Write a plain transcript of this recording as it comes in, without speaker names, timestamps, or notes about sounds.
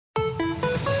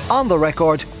On the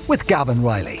Record with Gavin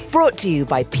Riley. Brought to you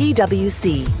by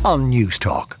PwC on News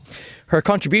Talk. Her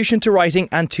contribution to writing,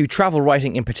 and to travel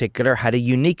writing in particular, had a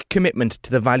unique commitment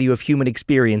to the value of human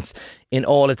experience in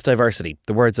all its diversity.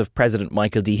 The words of President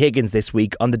Michael D. Higgins this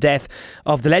week on the death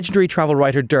of the legendary travel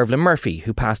writer Dervla Murphy,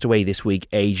 who passed away this week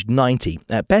aged 90.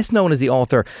 Best known as the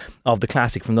author of the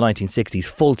classic from the 1960s,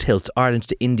 Full Tilt, Ireland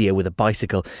to India with a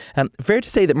Bicycle. Fair to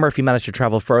say that Murphy managed to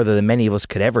travel further than many of us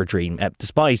could ever dream,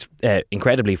 despite,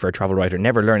 incredibly for a travel writer,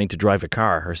 never learning to drive a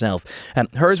car herself.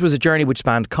 Hers was a journey which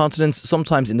spanned continents,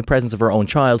 sometimes in the presence of her own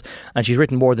child, and she's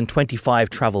written more than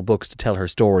 25 travel books to tell her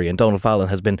story, and Donald Fallon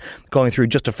has been going through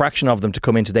just a fraction of them to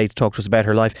come in today to talk to us about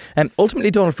her life.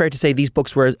 Ultimately, Donald, fair to say these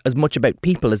books were as much about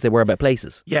people as they were about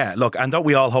places. Yeah, look, and don't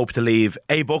we all hope to leave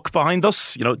a book behind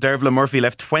us? You know, Dervla Murphy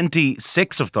left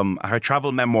 26 of them, her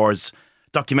travel memoirs,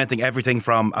 documenting everything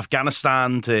from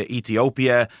Afghanistan to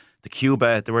Ethiopia to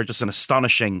Cuba. They were just an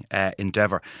astonishing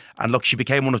endeavour. And look, she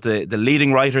became one of the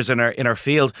leading writers in her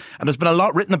field. And there's been a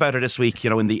lot written about her this week, you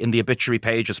know, in the obituary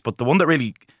pages. But the one that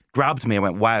really grabbed me, I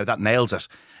went, wow, that nails it,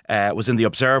 was in The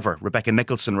Observer. Rebecca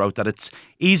Nicholson wrote that it's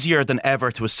easier than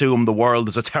ever to assume the world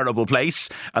is a terrible place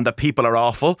and that people are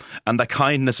awful and that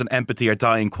kindness and empathy are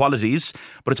dying qualities.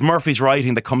 But it's Murphy's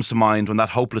writing that comes to mind when that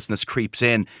hopelessness creeps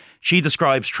in. She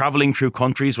describes travelling through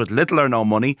countries with little or no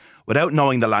money, without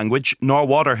knowing the language, nor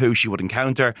what or who she would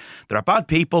encounter. There are bad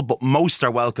people, but most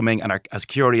are welcoming and are as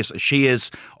curious as she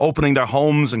is, opening their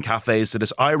homes and cafes to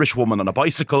this Irish woman on a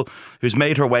bicycle who's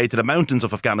made her way to the mountains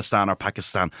of Afghanistan or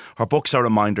Pakistan. Her books are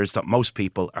reminders that most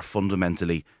people are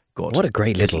fundamentally good. What a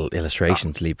great little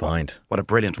illustration to leave behind. What a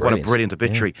brilliant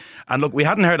obituary. Yeah. And look, we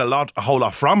hadn't heard a whole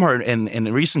lot from her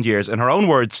in recent years. In her own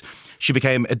words, she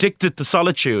became addicted to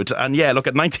solitude. And yeah, look,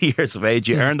 at 90 years of age,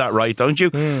 you earned that right, don't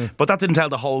you? But that didn't tell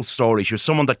the whole story. She was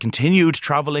someone that continued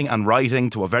travelling and writing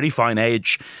to a very fine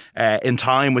age, in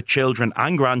time with children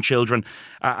and grandchildren.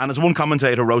 And as one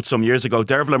commentator wrote some years ago,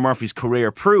 Dervla Murphy's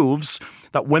career proves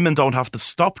that women don't have to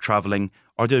stop travelling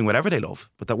or doing whatever they love,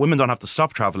 but that women don't have to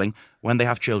stop travelling when they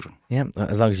have children. Yeah,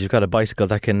 as long as you've got a bicycle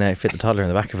that can fit the toddler in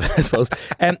the back of it, I suppose.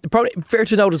 Probably fair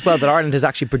to note as well that Ireland has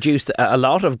actually produced a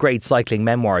lot of great cycling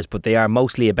memoirs, but they are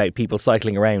mostly about people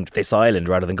cycling around this island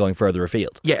rather than going further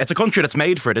afield. Yeah, it's a country that's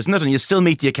made for it, isn't it? And you still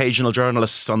meet the occasional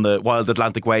journalist on the Wild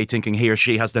Atlantic Way thinking he or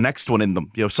she has the next one in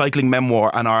them. You know, cycling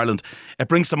memoir and Ireland. It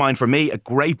brings to mind for me a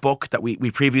great book that we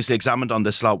previously examined on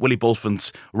this slot, Willie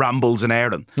Bulfin's Rambles in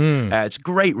Erin. It's a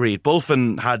great read.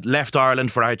 Bulfin had left Ireland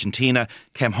for Argentina,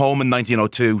 came home in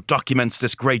 1902, documents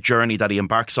this great journey that he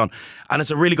embarks on. And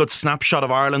it's a really good snapshot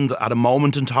of Ireland at a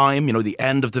moment in time, you know, the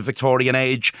end of the Victorian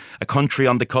age, a country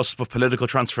on the cusp of political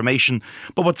transformation.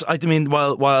 But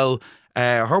while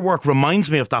her work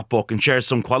reminds me of that book and shares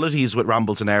some qualities with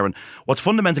Rambles in Erin, what's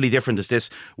fundamentally different is this.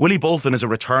 Willie Bulfin is a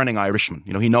returning Irishman.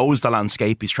 You know, he knows the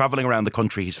landscape. He's travelling around the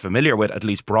country he's familiar with, at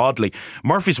least broadly.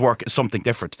 Murphy's work is something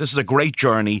different. This is a great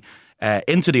journey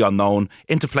into the unknown,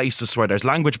 into places where there's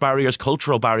language barriers,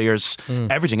 cultural barriers,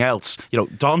 everything else, you know,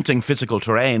 daunting physical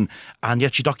terrain, and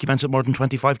yet she documents it more than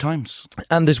 25 times.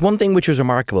 And there's one thing which was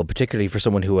remarkable, particularly for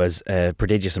someone who was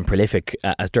prodigious and prolific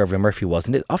as Dervla Murphy was,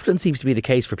 and it often seems to be the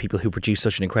case for people who produce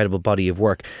such an incredible body of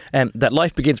work, that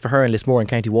life begins for her in Lismore in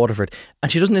County Waterford,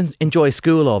 and she doesn't enjoy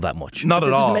school all that much. Not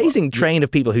at all. There's an amazing train of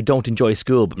people who don't enjoy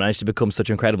school but manage to become such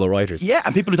incredible writers. Yeah,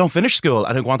 and people who don't finish school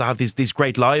and who want to have these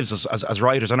great lives as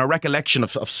writers. And her recollection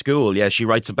of school, yeah, she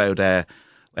writes about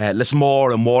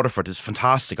Lismore and Waterford is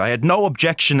fantastic. I had no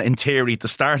objection in theory to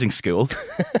starting school.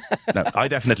 No, I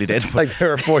definitely did. Like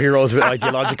there are 4-year-olds with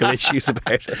ideological issues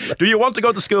about it. Do you want to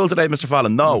go to school today, Mr.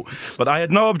 Fallon? No. But I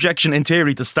had no objection in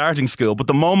theory to starting school. But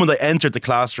the moment I entered the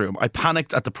classroom, I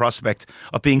panicked at the prospect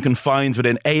of being confined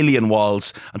within alien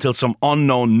walls until some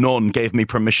unknown nun gave me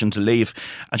permission to leave.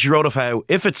 And she wrote of how,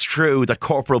 if it's true that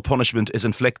corporal punishment is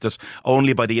inflicted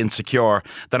only by the insecure,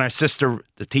 then our sister,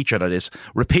 the teacher that is,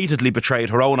 repeatedly betrayed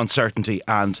her own uncertainty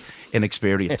and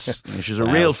inexperience. She's a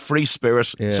real free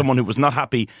spirit, someone who was not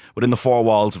happy within the four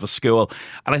walls of a school.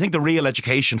 And I think the real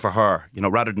education for her, you know,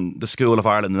 rather than the school of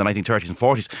Ireland in the 1930s and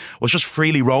 40s, was just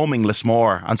freely roaming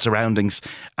Lismore and surroundings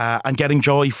and getting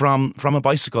joy from a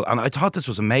bicycle. And I thought this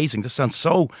was amazing. This sounds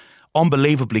so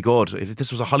unbelievably good. If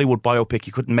this was a Hollywood biopic,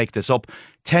 you couldn't make this up.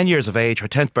 10 years of age, her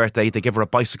 10th birthday, they give her a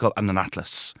bicycle and an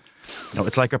atlas. You know,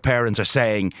 it's like her parents are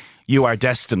saying, you are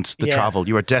destined to travel.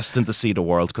 You are destined to see the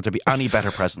world. Could there be any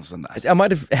better presents than that? I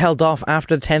might have held off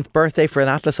after the 10th birthday for an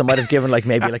atlas. I might have given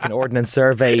maybe an ordnance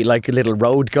survey, like a little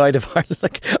road guide of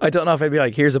Ireland. I don't know if I'd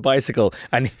be here's a bicycle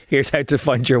and here's how to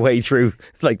find your way through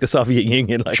the Soviet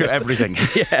Union. Through everything.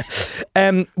 Yeah.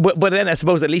 But then I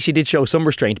suppose at least she did show some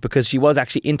restraint because she was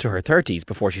actually into her 30s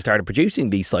before she started producing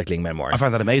these cycling memoirs. I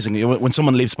find that amazing. When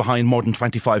someone leaves behind more than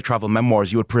 25 travel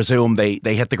memoirs, you would presume they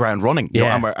hit the ground running.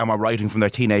 And are writing from their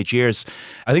teenage years.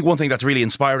 I think one thing that's really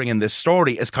inspiring in this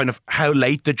story is kind of how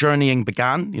late the journeying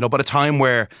began. By the time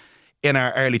where in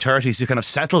our early 30s you kind of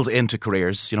settled into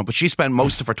careers, but she spent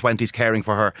most of her 20s caring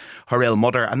for her ill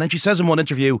mother. And then she says in one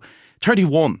interview,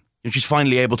 31, she's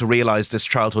finally able to realise this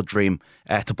childhood dream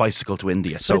to bicycle to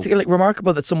India. So it's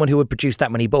remarkable that someone who would produce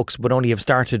that many books would only have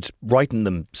started writing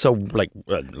them so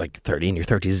 30 in your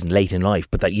 30s isn't late in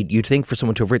life, but that you'd think for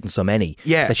someone to have written so many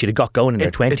that she'd have got going in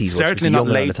her 20s. It's certainly not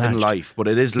late in life, but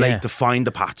it is late to find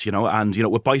the path, and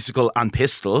with Bicycle and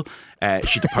Pistol,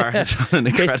 she departed on an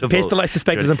incredible Pistol, I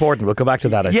suspect, is important. We'll come back to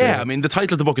that. I mean, the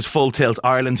title of the book is Full Tilt,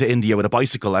 Ireland to India with a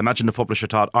Bicycle. I imagine the publisher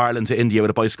thought Ireland to India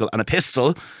with a bicycle and a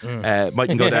pistol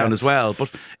mightn't go down as well.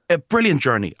 But a brilliant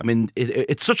journey. I mean,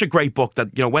 it's such a great book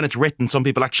that, when it's written, some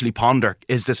people actually ponder,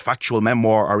 is this factual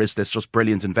memoir or is this just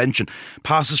brilliant invention?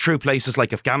 Passes through places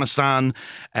like Afghanistan,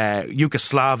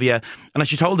 Yugoslavia. And as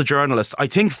she told the journalist, I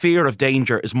think fear of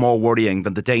danger is more worrying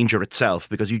than the danger itself,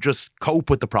 because you just cope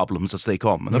with the problems as they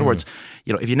come. In other words,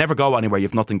 if you never go anywhere, you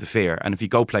have nothing to fear. And if you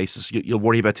go places, you'll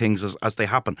worry about things as they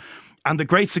happen. And the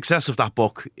great success of that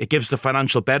book, it gives the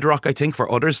financial bedrock, I think,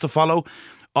 for others to follow.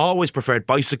 Always preferred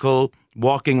bicycle,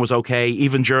 walking was okay,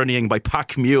 even journeying by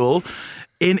pack mule.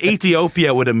 In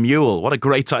Ethiopia with a Mule. What a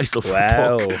great title for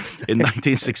a book in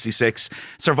 1966.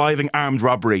 Surviving armed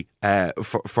robbery,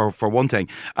 for one thing.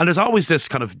 And there's always this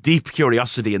kind of deep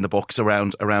curiosity in the books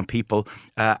around people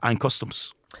and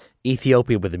customs.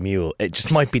 Ethiopia with a Mule. It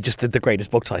just might be just the greatest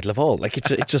book title of all.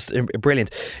 It's just brilliant.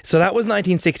 So that was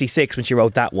 1966 when she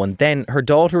wrote that one. Then her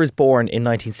daughter is born in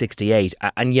 1968,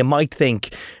 and you might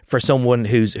think for someone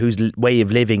whose way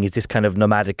of living is this kind of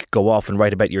nomadic, go off and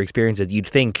write about your experiences, you'd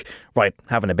think, right,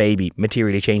 having a baby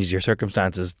materially changes your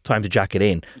circumstances, time to jack it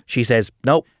in. She says,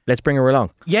 nope, let's bring her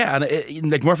along. Yeah,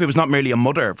 and Murphy was not merely a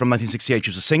mother from 1968, she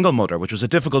was a single mother, which was a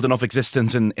difficult enough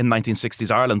existence in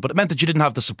 1960s Ireland, but it meant that she didn't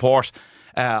have the support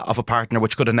of a partner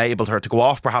which could enable her to go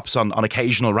off perhaps on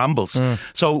occasional rambles.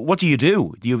 So what do?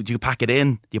 Do you pack it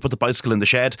in? Do you put the bicycle in the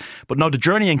shed? But no, the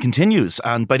journeying continues,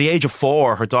 and by the age of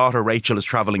 4 her daughter Rachel is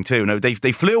travelling too. Now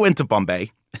they flew into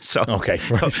Bombay. So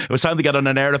it was time to get on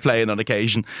an aeroplane on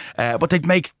occasion, but they'd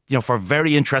make for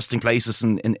very interesting places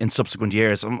in subsequent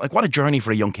years. I'm like, what a journey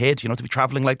for a young kid, to be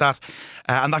travelling like that,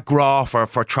 and that graw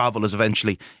for travel is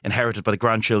eventually inherited by the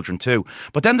grandchildren too.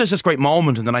 But then there's this great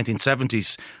moment in the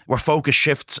 1970s where focus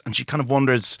shifts, and she kind of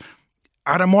wonders,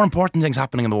 are there more important things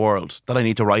happening in the world that I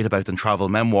need to write about than travel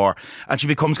memoir? And she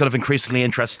becomes kind of increasingly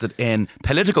interested in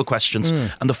political questions,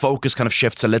 and the focus kind of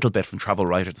shifts a little bit from travel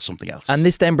writer to something else. And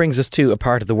this then brings us to a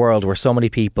part of the world where so many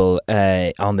people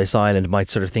on this island might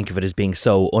sort of think of it as being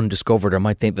so undiscovered, or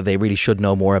might think that they really should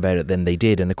know more about it than they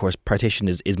did. And of course, partition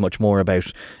is much more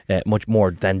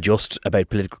than just about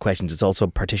political questions. It's also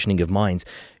partitioning of minds.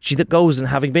 She goes, and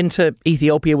having been to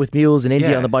Ethiopia with mules and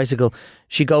India on the bicycle,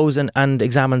 she goes and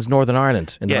examines Northern Ireland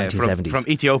in the 1970s. From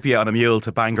Ethiopia on a mule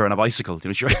to Bangor on a bicycle.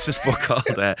 She writes this book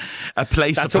called A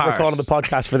Place That's Apart. That's what we're calling the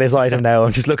podcast for this item now.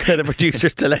 I'm just looking at the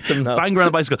producers to let them know. Bangor on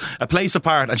a bicycle, A Place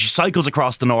Apart, and she cycles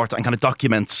across the north and kind of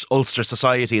documents Ulster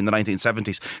society in the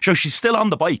 1970s. So she's still on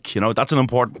the bike, that's an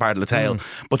important part of the tale,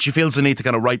 but she feels the need to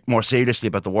kind of write more seriously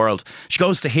about the world. She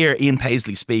goes to hear Ian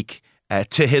Paisley speak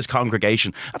to his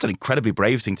congregation. That's an incredibly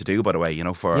brave thing to do, by the way,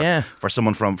 for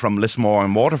someone from Lismore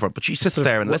and Waterford. But she sits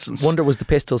there and listens. Wonder, was the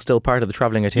pistol still part of the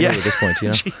travelling itinerary at this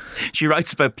point? She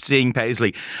writes about seeing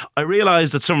Paisley. I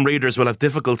realise that some readers will have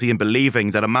difficulty in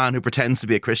believing that a man who pretends to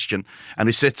be a Christian and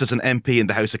who sits as an MP in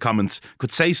the House of Commons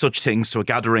could say such things to a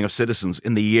gathering of citizens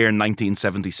in the year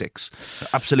 1976.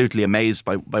 Absolutely amazed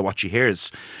by what she hears.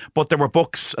 But there were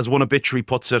books, as one obituary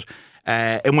puts it,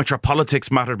 in which our politics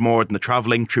mattered more than the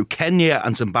travelling, through Kenya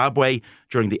and Zimbabwe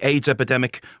during the AIDS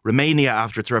epidemic, Romania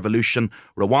after its revolution,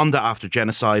 Rwanda after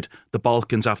genocide, the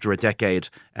Balkans after a decade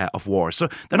of war. So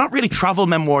they're not really travel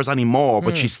memoirs anymore,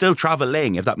 but she's still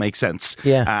travelling, if that makes sense.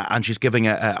 Yeah. And she's giving,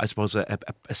 I suppose, a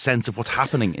sense of what's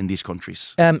happening in these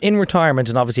countries. In retirement,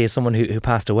 and obviously as someone who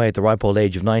passed away at the ripe old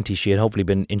age of 90, she had hopefully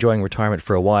been enjoying retirement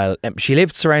for a while. She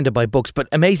lived surrounded by books, but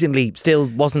amazingly still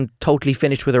wasn't totally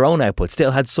finished with her own output,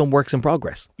 still had some works in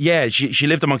progress. Yeah, she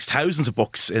lived amongst thousands of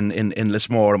books in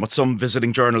Lismore, and what some visiting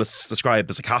journalists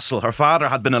described as a castle. Her father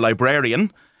had been a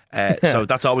librarian, So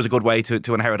that's always a good way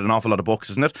to inherit an awful lot of books,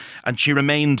 isn't it? And she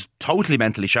remained totally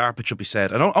mentally sharp, it should be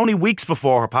said. And only weeks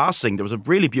before her passing, there was a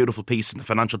really beautiful piece in the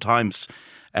Financial Times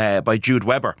by Jude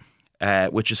Webber,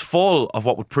 which is full of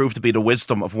what would prove to be the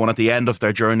wisdom of one at the end of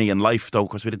their journey in life, though of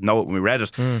course we didn't know it when we read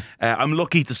it. I'm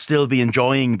lucky to still be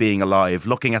enjoying being alive,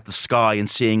 looking at the sky and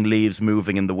seeing leaves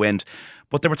moving in the wind.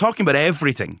 But they were talking about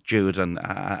everything, Jude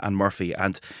and Murphy,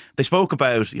 and they spoke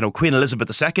about, Queen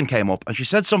Elizabeth II came up, and she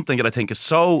said something that I think is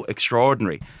so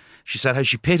extraordinary. She said how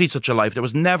she pitied such a life. There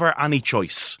was never any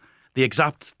choice. The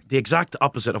exact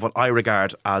opposite of what I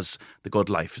regard as the good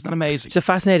life. Isn't that amazing? It's a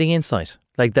fascinating insight.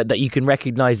 Like that you can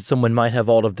recognise that someone might have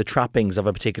all of the trappings of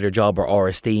a particular job or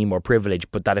esteem or privilege,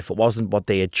 but that if it wasn't what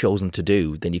they had chosen to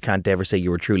do, then you can't ever say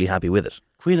you were truly happy with it.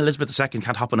 Queen Elizabeth II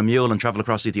can't hop on a mule and travel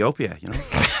across Ethiopia,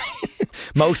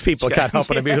 Most people can't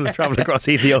hop on a mule and travel across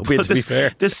Ethiopia, to be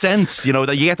fair. This sense,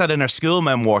 that you get that in her school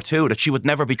memoir too, that she would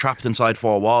never be trapped inside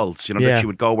four walls, that she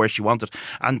would go where she wanted,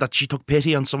 and that she took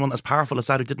pity on someone as powerful as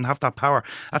that who didn't have that power.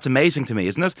 That's amazing to me,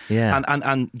 isn't it? Yeah.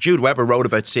 And Jude Webber wrote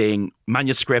about seeing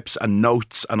manuscripts and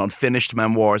notes and unfinished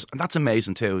memoirs, and that's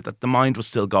amazing too, that the mind was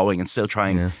still going and still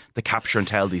trying to capture and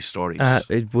tell these stories.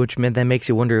 Which then makes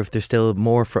you wonder if there's still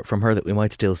more from her that we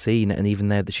might still see, and even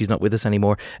now that she's not with us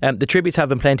anymore. The tributes have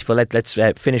been plentiful. Let's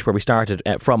finish where we started,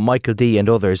 from Michael D and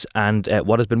others, and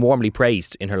what has been warmly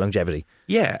praised in her longevity.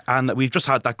 Yeah, and we've just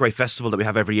had that great festival that we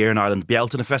have every year in Ireland, the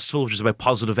Bealtaine Festival, which is about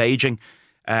positive ageing.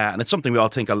 And it's something we all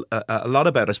think a lot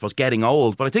about, I suppose, getting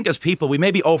old. But I think as people, we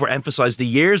maybe overemphasise the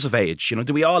years of age.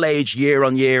 Do we all age year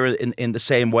on year in the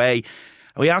same way?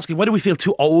 And we ask, why do we feel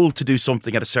too old to do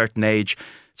something at a certain age?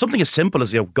 Something as simple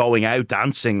as going out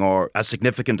dancing, or as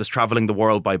significant as travelling the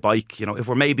world by bike. If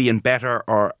we're maybe in better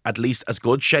or at least as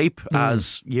good shape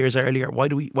as years earlier, why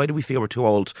do we feel we're too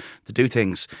old to do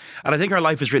things? And I think our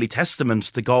life is really testament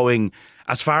to going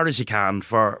as far as you can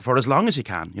for as long as you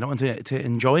can, and to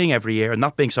enjoying every year and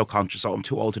not being so conscious, I'm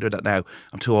too old to do that now,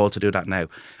 I'm too old to do that now.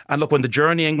 And look, when the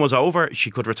journeying was over,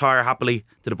 she could retire happily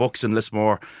to the books and list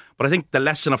more. But I think the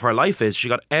lesson of her life is she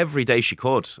got every day she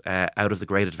could out of the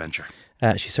great adventure.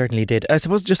 She certainly did. I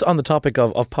suppose just on the topic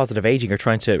of positive ageing, or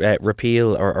trying to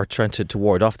repeal or trying to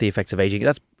ward off the effects of ageing,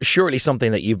 that's surely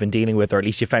something that you've been dealing with, or at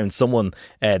least you found someone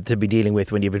to be dealing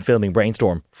with when you've been filming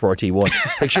Brainstorm for RT1.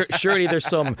 Like surely there's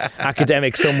some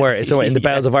academic somewhere in the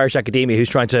bowels of Irish academia who's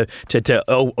trying to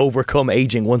overcome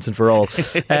ageing once and for all.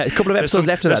 A couple of episodes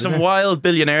left of that. There's some wild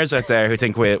billionaires out there who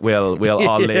think we'll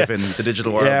all live in the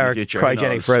digital world in the future.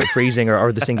 Cryogenic freezing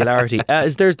or the singularity.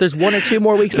 There's 1 or 2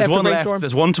 more weeks left of Brainstorm?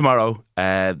 There's one tomorrow.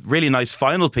 Really nice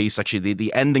final piece, actually.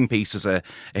 The ending piece is a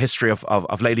history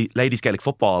of ladies Gaelic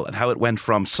football and how it went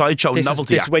from sideshow novelty act.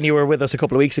 This is when you were with us a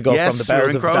couple of weeks ago, from the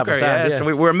bowels of Croker, yeah. So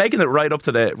we were making it right up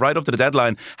to the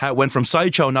deadline. How it went from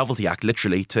sideshow novelty act,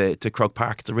 literally, to Croke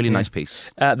Park. It's a really nice piece.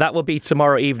 That will be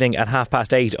tomorrow evening at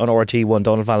 8:30 on RT1.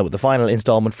 Donald Fallon with the final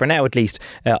instalment, for now at least,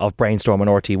 of Brainstorm on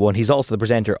RT1. He's also the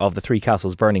presenter of the Three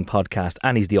Castles Burning podcast,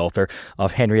 and he's the author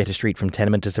of Henrietta Street from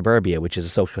Tenement to Suburbia, which is a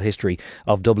social history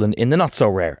of Dublin in the not so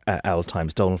rare old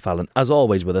times. Donald Fallon, as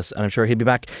always, with us, and I'm sure he'll be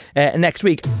back next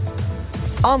week.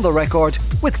 On the Record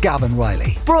with Gavin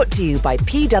Riley. Brought to you by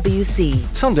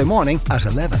PwC. Sunday morning at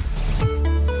 11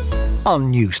 on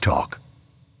News Talk.